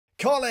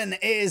Colin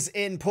is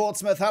in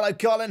Portsmouth. Hello,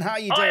 Colin. How are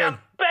you doing? I am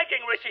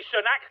begging Rishi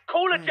Sunak,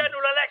 call a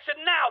general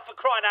election now, for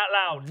crying out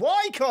loud.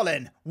 Why,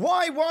 Colin?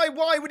 Why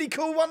would he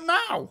call one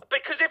now?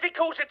 Because if he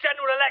calls a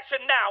general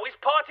election now, his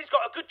party's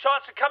got a good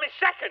chance of coming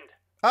second.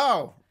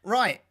 Oh,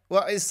 right.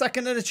 Well, is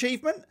second an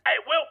achievement?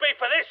 It will be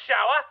for this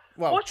shower.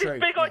 Well, What's true,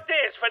 his big yeah.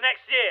 ideas for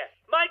next year?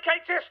 Make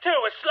HS2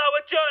 a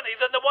slower journey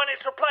than the one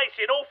it's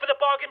replacing, all for the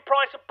bargain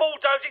price of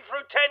bulldozing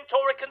through 10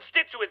 Tory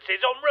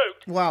constituencies en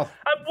route. Well,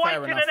 and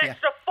fair waiting enough, an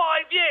extra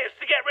 5 years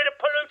to get rid of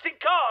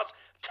polluting cars.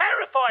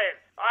 Terrifying.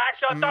 I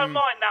don't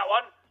mind that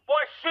one.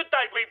 Why should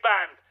they be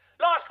banned?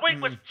 Last week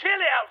was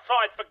chilly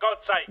outside, for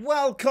God's sake.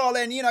 Well,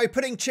 Colin, you know,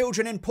 putting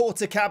children in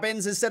porter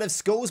cabins instead of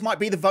schools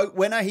might be the vote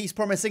winner he's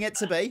promising it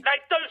to be.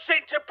 They do seem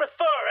to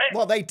prefer it.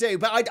 Well, they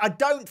do, but I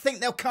don't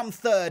think they'll come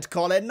third,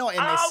 Colin, not in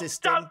this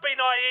system. Don't be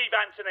naive,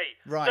 Anthony.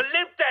 Right. The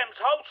Lib Dems'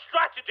 whole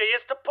strategy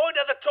is to point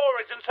at the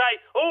Tories and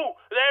say, oh,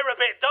 they're a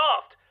bit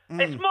daft.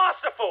 It's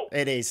masterful.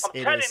 It is.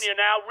 I'm telling you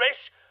now, Rish,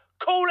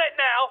 call it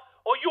now,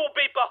 or you'll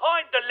be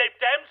behind the Lib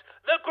Dems,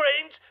 the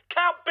Greens,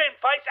 Count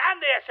Binface and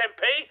the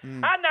SNP,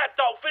 and that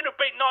dolphin who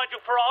beat Nigel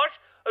Farage,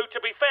 who, to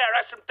be fair,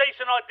 has some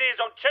decent ideas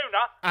on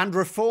tuna. And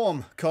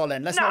reform,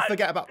 Colin. Let's not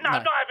forget about... No,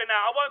 not having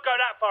that. I won't go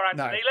that far,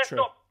 Anthony. No, let's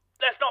true.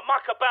 not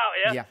muck about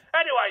here. Yeah.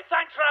 Anyway,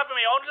 thanks for having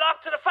me on. Love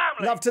to the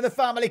family. Love to the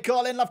family,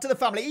 Colin. Love to the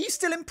family. Are you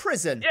still in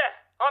prison? Yeah.